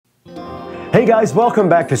Hey guys, welcome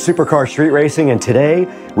back to Supercar Street Racing, and today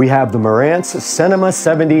we have the Marantz Cinema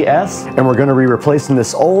 70S, and we're going to be replacing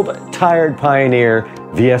this old, tired Pioneer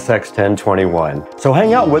VSX 1021. So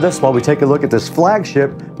hang out with us while we take a look at this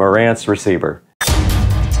flagship Marantz receiver.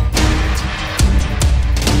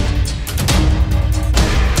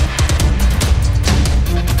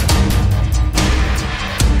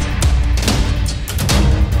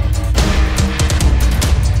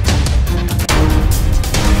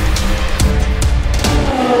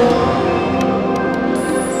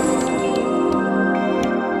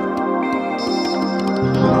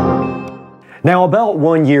 Now, about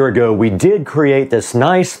 1 year ago, we did create this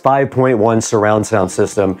nice 5.1 surround sound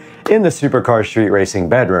system in the Supercar Street Racing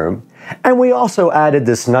bedroom, and we also added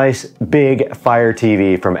this nice big Fire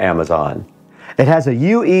TV from Amazon. It has a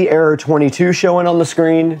UE error 22 showing on the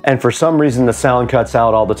screen, and for some reason the sound cuts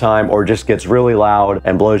out all the time or just gets really loud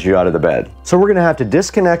and blows you out of the bed. So we're gonna have to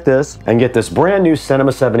disconnect this and get this brand new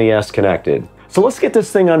Cinema 70S connected. So let's get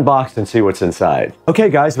this thing unboxed and see what's inside. Okay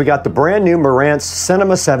guys, we got the brand new Marantz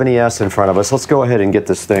Cinema 70S in front of us. Let's go ahead and get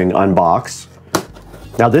this thing unboxed.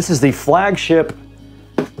 Now this is the flagship,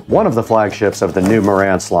 one of the flagships of the new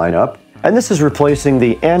Marantz lineup. And this is replacing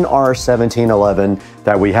the NR1711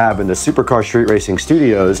 that we have in the Supercar Street Racing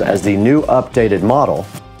Studios as the new updated model.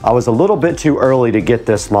 I was a little bit too early to get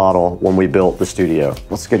this model when we built the studio.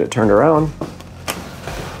 Let's get it turned around.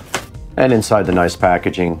 And inside the nice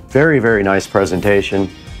packaging, very, very nice presentation.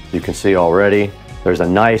 You can see already, there's a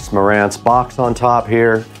nice Marantz box on top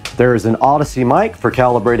here. There is an Odyssey mic for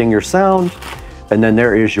calibrating your sound. And then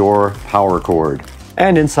there is your power cord.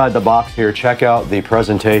 And inside the box here, check out the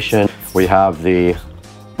presentation. We have the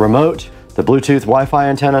remote, the Bluetooth Wi-Fi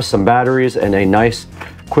antenna, some batteries, and a nice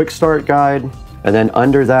quick start guide. And then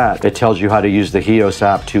under that, it tells you how to use the HEOS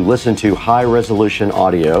app to listen to high resolution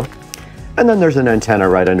audio. And then there's an antenna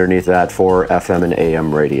right underneath that for FM and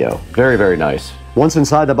AM radio. Very, very nice. Once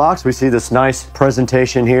inside the box, we see this nice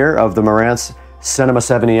presentation here of the Marantz Cinema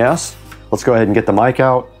 70S. Let's go ahead and get the mic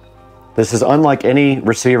out. This is unlike any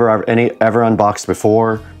receiver I've ever unboxed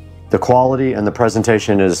before. The quality and the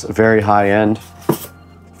presentation is very high end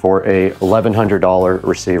for a $1,100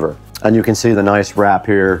 receiver. And you can see the nice wrap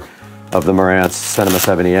here of the Marantz Cinema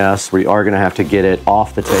 70S. We are gonna have to get it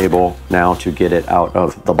off the table now to get it out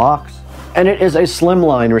of the box. And it is a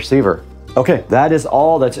slimline receiver. Okay, that is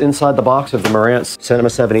all that's inside the box of the Marantz Cinema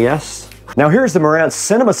 70S. Now here's the Marantz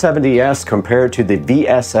Cinema 70S compared to the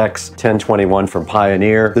VSX 1021 from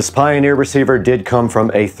Pioneer. This Pioneer receiver did come from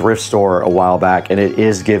a thrift store a while back, and it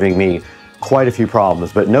is giving me quite a few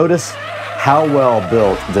problems. But notice how well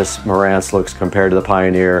built this Marantz looks compared to the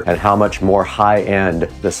Pioneer and how much more high-end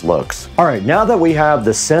this looks. All right, now that we have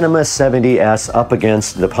the Cinema 70S up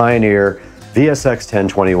against the Pioneer VSX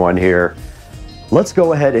 1021 here, let's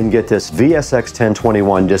go ahead and get this VSX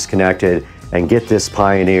 1021 disconnected and get this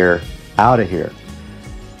Pioneer out of here.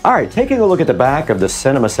 All right, taking a look at the back of the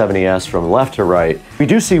Cinema 70S from left to right, we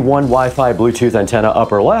do see one Wi-Fi Bluetooth antenna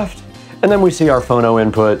upper left, and then we see our phono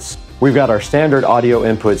inputs. We've got our standard audio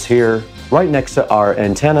inputs here, right next to our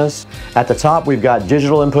antennas. At the top, we've got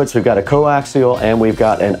digital inputs, we've got a coaxial, and we've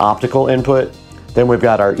got an optical input. Then we've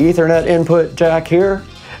got our Ethernet input jack here.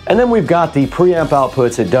 And then we've got the preamp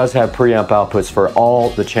outputs. It does have preamp outputs for all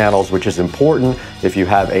the channels, which is important if you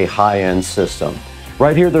have a high-end system.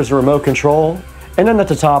 Right here, there's a remote control. And then at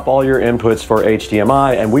the top, all your inputs for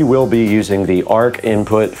HDMI, and we will be using the ARC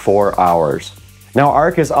input for ours. Now,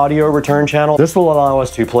 ARC is audio return channel. This will allow us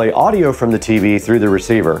to play audio from the TV through the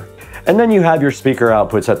receiver. And then you have your speaker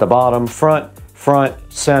outputs at the bottom, front,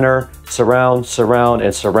 center, surround,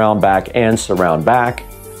 and surround back and surround back.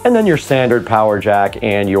 And then your standard power jack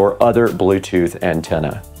and your other Bluetooth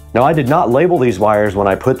antenna. Now, I did not label these wires when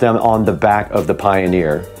I put them on the back of the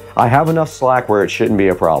Pioneer. I have enough slack where it shouldn't be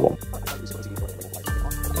a problem.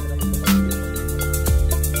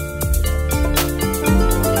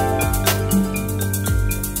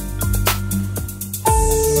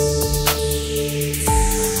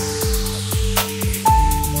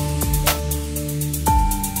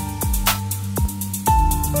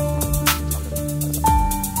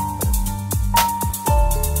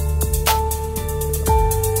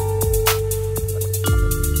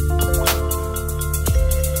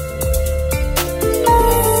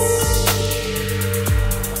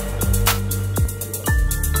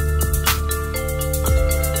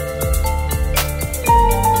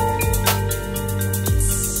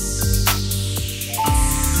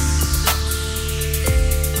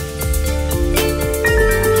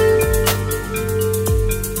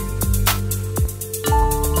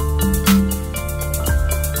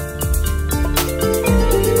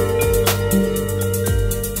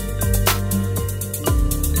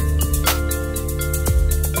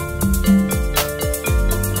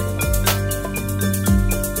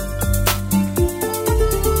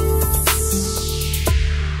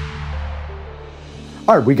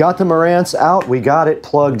 All right, we got the Marantz out, we got it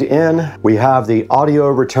plugged in. We have the audio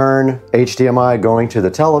return HDMI going to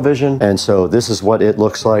the television. And so this is what it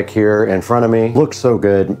looks like here in front of me. Looks so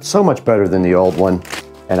good, so much better than the old one.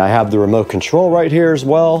 And I have the remote control right here as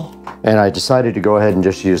well. And I decided to go ahead and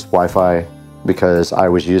just use Wi-Fi because I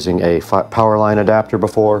was using a power line adapter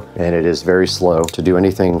before, and it is very slow. To do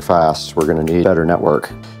anything fast, we're gonna need better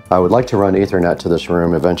network. I would like to run Ethernet to this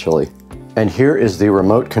room eventually. And here is the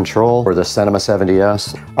remote control for the Cinema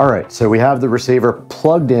 70S. All right, so we have the receiver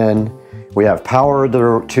plugged in. We have power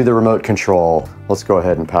to the remote control. Let's go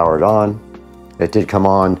ahead and power it on. It did come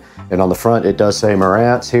on, and on the front, it does say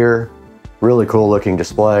Marantz here. Really cool looking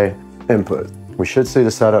display. Input. We should see the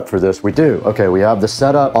setup for this. We do. Okay, we have the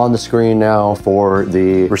setup on the screen now for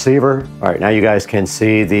the receiver. All right, now you guys can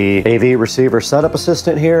see the AV receiver setup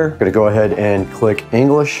assistant here. I'm gonna go ahead and click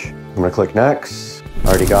English. I'm gonna click next.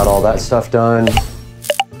 Already got all that stuff done.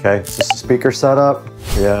 Okay, is this the speaker setup?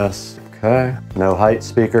 Yes, okay. No height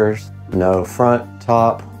speakers, no front,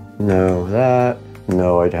 top, no that.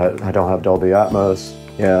 No, I don't have Dolby Atmos.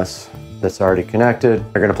 Yes, that's already connected.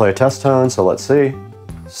 We're gonna play a test tone, so let's see.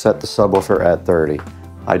 Set the subwoofer at 30.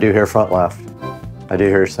 I do hear front left. I do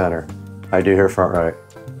hear center. I do hear front right.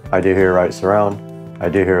 I do hear right surround. I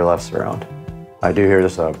do hear left surround. I do hear the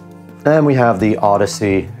sub. And we have the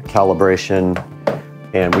Odyssey calibration,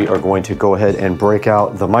 and we are going to go ahead and break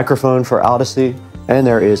out the microphone for Odyssey. And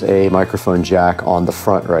there is a microphone jack on the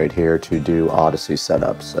front right here to do Odyssey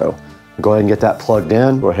setup. So go ahead and get that plugged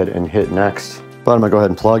in. Go ahead and hit next. But I'm gonna go ahead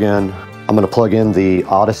and plug in. I'm gonna plug in the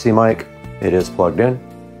Odyssey mic. It is plugged in.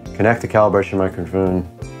 Connect the calibration microphone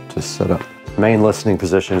to set up. Main listening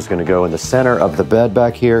position is gonna go in the center of the bed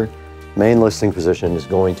back here. Main listening position is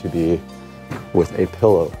going to be with a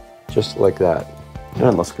pillow, just like that.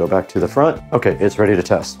 And let's go back to the front. Okay, it's ready to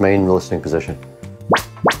test. Main listening position.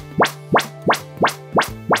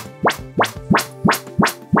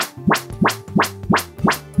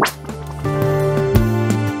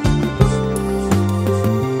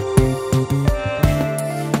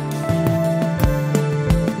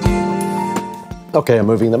 Okay, I'm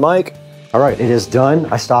moving the mic. All right, it is done.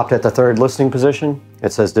 I stopped at the third listening position.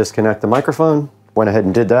 It says disconnect the microphone. Went ahead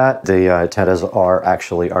and did that. The antennas are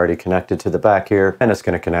actually already connected to the back here, and it's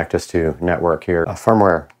gonna connect us to network here.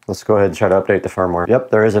 Firmware, let's go ahead and try to update the firmware.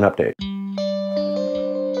 Yep, there is an update.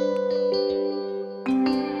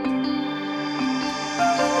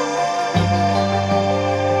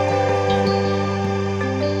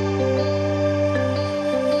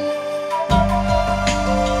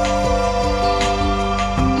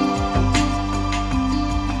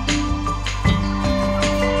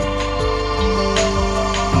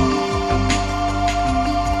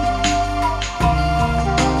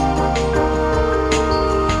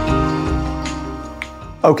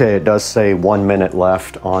 Okay, it does say 1 minute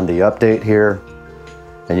left on the update here.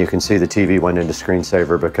 And you can see the TV went into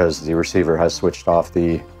screensaver because the receiver has switched off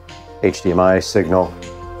the HDMI signal.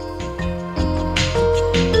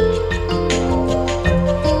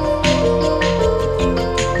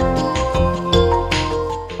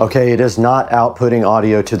 Okay, it is not outputting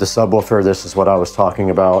audio to the subwoofer. This is what I was talking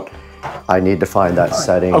about. I need to find that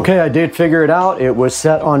setting. Okay, I did figure it out. It was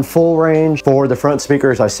set on full range. For the front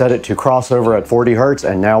speakers, I set it to crossover at 40 Hertz,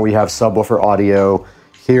 and now we have subwoofer audio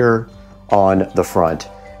here on the front.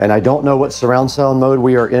 And I don't know what surround sound mode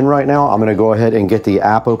we are in right now. I'm gonna go ahead and get the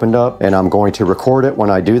app opened up, and I'm going to record it when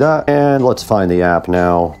I do that. And let's find the app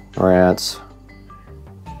now. Marantz.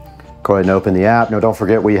 Go ahead and open the app. Now don't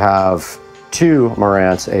forget we have 2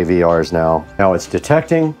 Marantz AVRs now. Now it's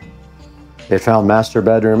detecting. It found master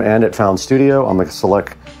bedroom and it found studio. I'm gonna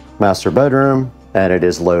select master bedroom, and it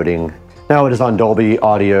is loading. Now it is on Dolby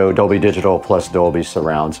Audio, Dolby Digital plus Dolby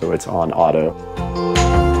Surround, so it's on auto.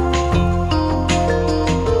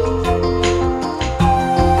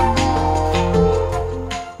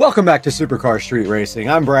 Welcome back to Supercar Street Racing.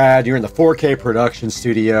 I'm Brad, you're in the 4K production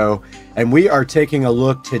studio, and we are taking a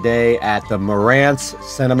look today at the Marantz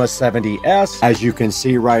Cinema 70S, as you can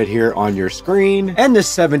see right here on your screen. And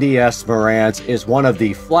this 70S Marantz is one of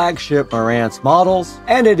the flagship Marantz models,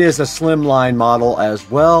 and it is a slimline model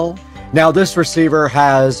as well. Now this receiver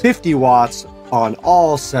has 50 watts on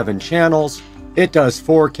all 7 channels. It does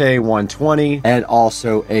 4K 120 and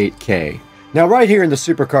also 8K. Now right here in the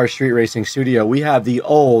Supercar Street Racing studio, we have the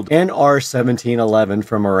old NR1711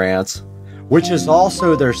 from Marantz, which is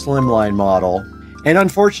also their slimline model. And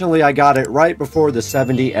unfortunately, I got it right before the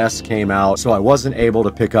 70S came out, so I wasn't able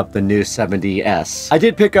to pick up the new 70S. I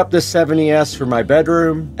did pick up the 70S for my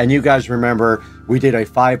bedroom, and you guys remember we did a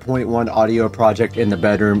 5.1 audio project in the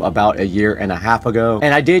bedroom about a year and a half ago,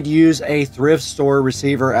 and I did use a thrift store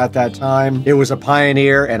receiver at that time. It was a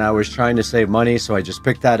Pioneer, and I was trying to save money, so I just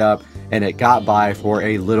picked that up, and it got by for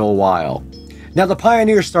a little while. Now, the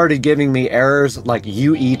Pioneer started giving me errors like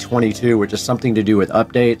UE22, which is something to do with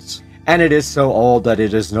updates, and it is so old that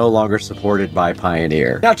it is no longer supported by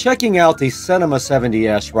Pioneer. Now, checking out the Cinema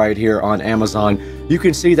 70S right here on Amazon, you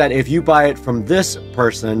can see that if you buy it from this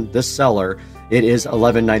person, this seller, it is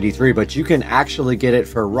 $11.93, but you can actually get it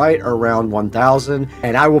for right around $1,000,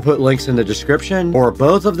 and I will put links in the description for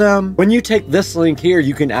both of them. When you take this link here,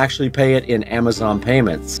 you can actually pay it in Amazon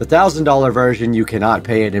payments. The $1,000 version, you cannot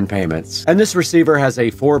pay it in payments. And this receiver has a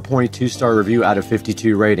 4.2 star review out of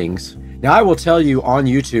 52 ratings. Now, I will tell you on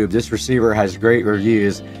YouTube, this receiver has great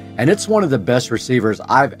reviews, and it's one of the best receivers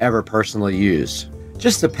I've ever personally used.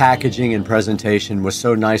 Just the packaging and presentation was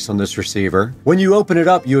so nice on this receiver. When you open it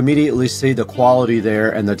up, you immediately see the quality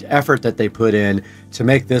there and the effort that they put in to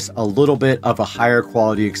make this a little bit of a higher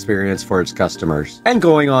quality experience for its customers. And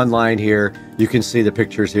going online here, you can see the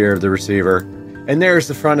pictures here of the receiver. And there's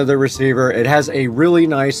the front of the receiver. It has a really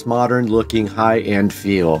nice modern looking high-end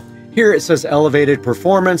feel. Here it says elevated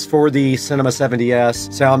performance for the Cinema 70S.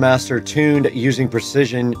 Soundmaster tuned using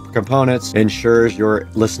precision components ensures your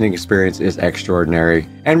listening experience is extraordinary.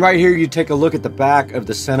 And right here you take a look at the back of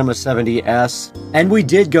the Cinema 70S. And we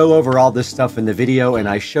did go over all this stuff in the video, and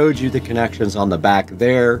I showed you the connections on the back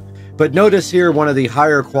there. But notice here, one of the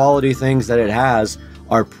higher quality things that it has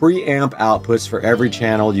are preamp outputs for every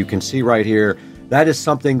channel. You can see right here, that is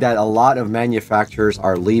something that a lot of manufacturers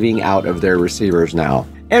are leaving out of their receivers now.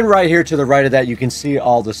 And right here to the right of that, you can see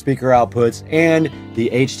all the speaker outputs and the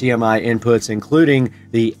HDMI inputs, including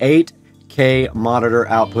the 8K monitor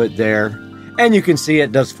output there. And you can see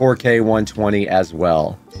it does 4K 120 as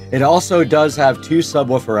well. It also does have 2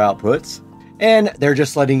 subwoofer outputs. And they're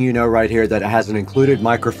just letting you know right here that it has an included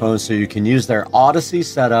microphone, so you can use their Odyssey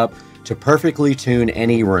setup to perfectly tune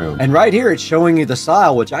any room. And right here, it's showing you the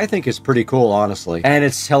style, which I think is pretty cool, honestly. And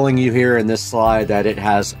it's telling you here in this slide that it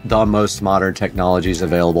has the most modern technologies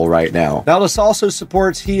available right now. Now, this also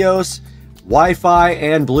supports HEOS, Wi-Fi,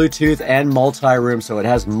 and Bluetooth, and multi-room, so it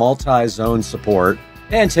has multi-zone support.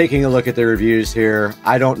 And taking a look at the reviews here,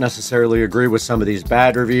 I don't necessarily agree with some of these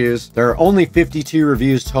bad reviews. There are only 52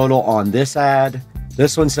 reviews total on this ad.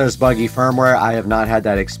 This one says buggy firmware. I have not had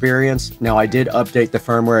that experience. Now, I did update the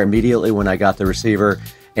firmware immediately when I got the receiver,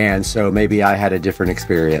 and so maybe I had a different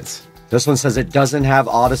experience. This one says it doesn't have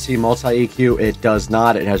Odyssey multi-EQ. It does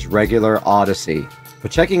not. It has regular Odyssey.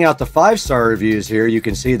 But checking out the 5-star reviews here, you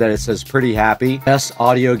can see that it says pretty happy. Best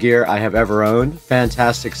audio gear I have ever owned.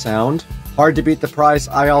 Fantastic sound. Hard to beat the price.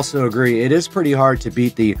 I also agree. It is pretty hard to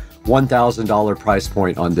beat the $1,000 price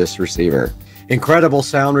point on this receiver. Incredible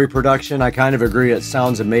sound reproduction. I kind of agree. It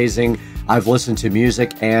sounds amazing. I've listened to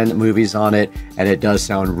music and movies on it, and it does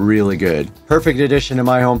sound really good. Perfect addition to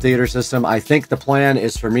my home theater system. I think the plan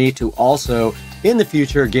is for me to also, in the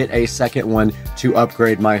future, get a second one to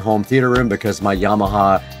upgrade my home theater room, because my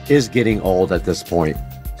Yamaha is getting old at this point.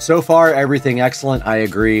 So far, everything excellent. I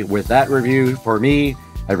agree with that review. For me,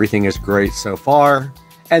 everything is great so far.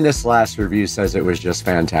 And this last review says it was just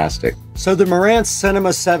fantastic. So the Marantz Cinema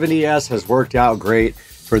 70S has worked out great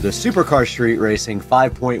for the supercar street racing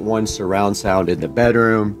 5.1 surround sound in the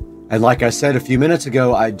bedroom. And like I said a few minutes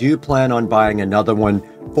ago, I do plan on buying another one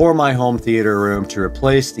for my home theater room to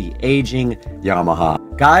replace the aging Yamaha.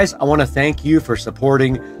 Guys, I want to thank you for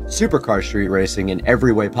supporting supercar street racing in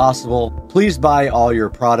every way possible. Please buy all your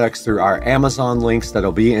products through our Amazon links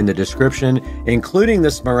that'll be in the description, including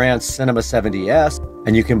this Marantz Cinema 70S.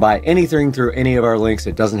 And you can buy anything through any of our links.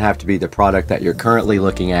 It doesn't have to be the product that you're currently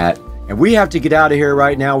looking at. And we have to get out of here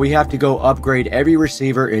right now. We have to go upgrade every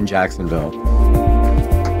receiver in Jacksonville.